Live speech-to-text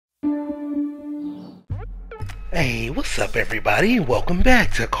Hey, what's up everybody? Welcome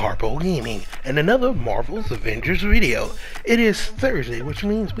back to Karpo Gaming and another Marvel's Avengers video. It is Thursday, which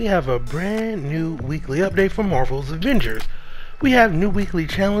means we have a brand new weekly update for Marvel's Avengers. We have new weekly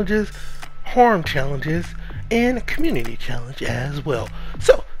challenges, harm challenges, and community challenge as well.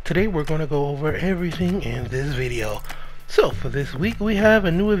 So, today we're going to go over everything in this video. So, for this week we have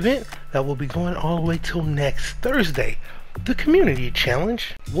a new event that will be going all the way till next Thursday. The community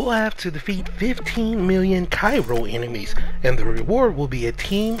challenge will have to defeat 15 million Cairo enemies, and the reward will be a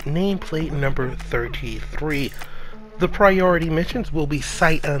team nameplate number 33. The priority missions will be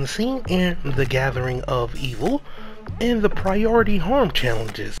Sight Unseen and the Gathering of Evil, and the priority harm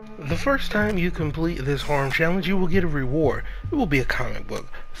challenges. The first time you complete this harm challenge, you will get a reward. It will be a comic book,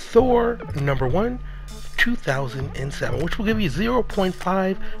 Thor number 1, 2007, which will give you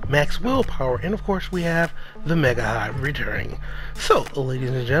 0.5 max willpower, and of course we have the Mega Hive returning. So, ladies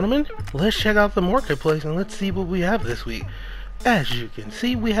and gentlemen, let's check out the marketplace and let's see what we have this week. As you can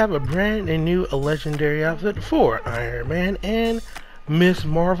see, we have a brand new legendary outfit for Iron Man and Miss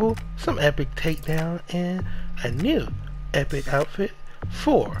Marvel, some epic takedown, and a new epic outfit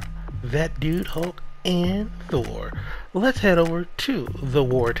for that dude Hulk and Thor. Let's head over to the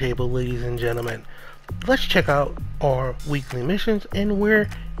war table, ladies and gentlemen. Let's check out our weekly missions and where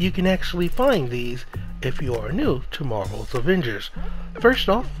you can actually find these if you are new to Marvel's Avengers. First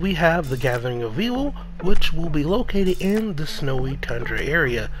off, we have the Gathering of Evil, which will be located in the snowy tundra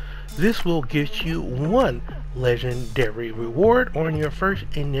area. This will get you one legendary reward on your first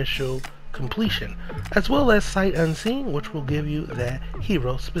initial completion, as well as Sight Unseen, which will give you that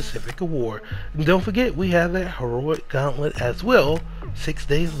hero specific award. And don't forget, we have that heroic gauntlet as well. 6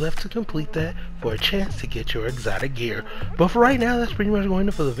 days left to complete that for a chance to get your exotic gear. But for right now, that's pretty much going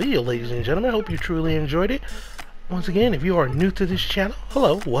to for the video, ladies and gentlemen. I hope you truly enjoyed it. Once again, if you are new to this channel,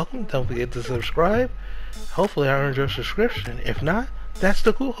 hello, welcome. Don't forget to subscribe. Hopefully I earned your subscription. If not, that's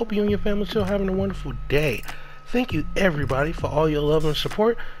still cool. Hope you and your family still having a wonderful day. Thank you everybody for all your love and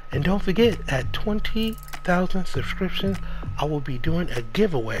support, and don't forget, at 20,000 subscriptions I will be doing a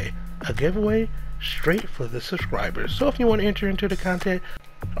giveaway straight for the subscribers. So if you want to enter into the content,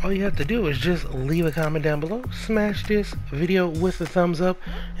 all you have to do is just leave a comment down below, smash this video with a thumbs up,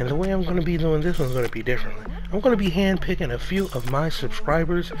 and the way I'm going to be doing this one's going to be differently. I'm going to be handpicking a few of my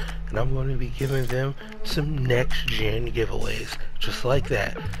subscribers, and I'm going to be giving them some next gen giveaways, just like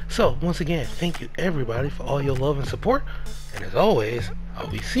that. So once again, thank you everybody for all your love and support, and as always, I'll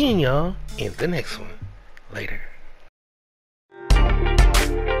be seeing y'all in the next one. Later.